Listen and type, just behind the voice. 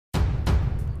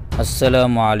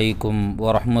அஸ்ஸலாமு அலைக்கும்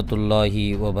வரஹ்மத்துல்லாஹி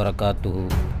வபரகாத்துஹு.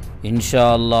 இன்ஷா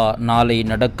அல்லாஹ் நாளை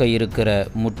நடக்க இருக்கிற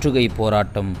முற்றுகை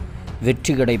போராட்டம்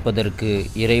வெற்றி கிடைப்பதற்கு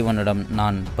இறைவனிடம்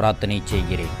நான் பிரார்த்தனை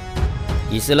செய்கிறேன்.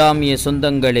 இஸ்லாமிய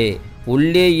சொந்தங்களே,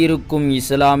 உள்ளே இருக்கும்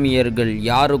இஸ்லாமியர்கள்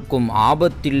யாருக்கும்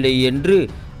ஆபத்தில்லை என்று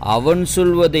அவன்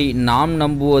சொல்வதை நாம்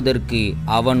நம்புவதற்கு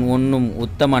அவன் ஒன்றும்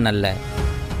உத்தமனல்ல.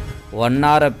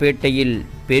 வண்ணாரப்பேட்டையில்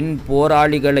பெண்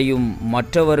போராளிகளையும்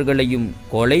மற்றவர்களையும்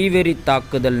கொலைவெறி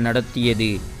தாக்குதல் நடத்தியது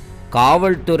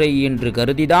காவல்துறை என்று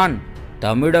கருதிதான்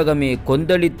தமிழகமே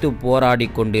கொந்தளித்து போராடி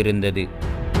கொண்டிருந்தது.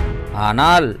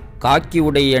 ஆனால் காக்கி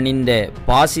உடை அணிந்த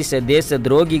பாசிச தேச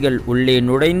துரோகிகள் உள்ளே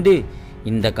நுழைந்து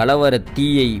இந்த கலவர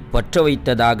தீயை பற்ற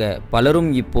வைத்ததாக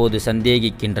பலரும் இப்போது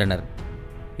சந்தேகிக்கின்றனர்.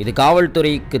 இது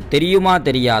காவல்துறைக்கு தெரியுமா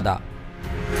தெரியாதா?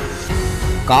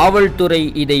 காவல்துறை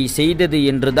இதை செய்தது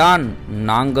என்றுதான்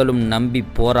நாங்களும் நம்பி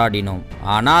போராடினோம்.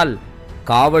 ஆனால்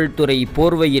காவல்துறை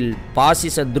போர்வையில்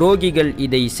பாசிச துரோகிகள்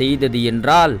இதை செய்தது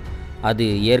என்றால் அது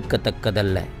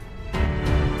ஏற்கத்தக்கதல்ல.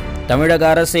 தமிழக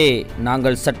அரசே,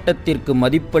 நாங்கள் சட்டத்திற்கு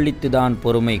மதிப்பளித்துதான்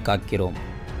பொறுமை காக்கிறோம்.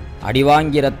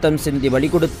 அடிவாங்கி ரத்தம் சிந்தி வழி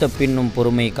கொடுத்த பின்னும்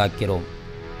பொறுமை காக்கிறோம்.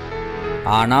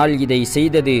 ஆனால் இதை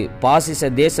செய்தது பாசிச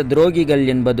தேச துரோகிகள்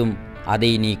என்பதும் அதை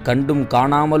நீ கண்டும்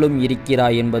காணாமலும்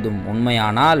இருக்கிறாய் என்பதும்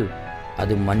உண்மையானால்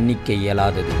அது மன்னிக்க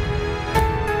இயலாதது.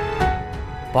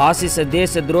 பாசிச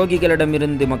தேச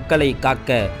துரோகிகளிடமிருந்து மக்களை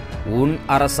காக்க உன்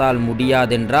அரசால்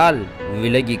முடியாதென்றால்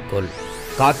விலகிக்கொள்.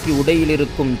 காக்கி உடையில்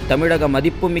இருக்கும் தமிழக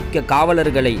மதிப்புமிக்க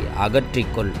காவலர்களை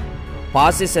அகற்றிக்கொள்.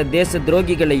 பாசிச தேச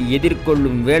துரோகிகளை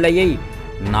எதிர்கொள்ளும் வேளையை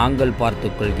நாங்கள்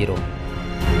பார்த்து கொள்கிறோம்.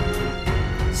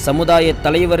 சமுதாய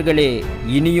தலைவர்களே,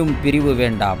 இனியும் பிரிவு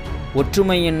வேண்டாம்.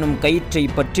 ஒற்றுமை என்னும் கயிற்றை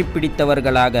பற்றி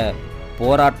பிடித்தவர்களாக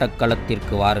போராட்டக்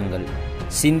களத்திற்கு வாருங்கள்.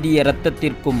 சிந்திய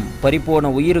இரத்தத்திற்கும்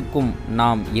பறிபோன உயிருக்கும்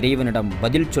நாம் இறைவனிடம்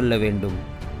பதில் சொல்ல வேண்டும்.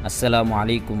 அஸ்ஸலாமு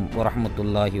அலைக்கும்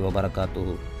வரஹ்மத்துல்லாஹி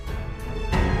வபரகாத்துஹு.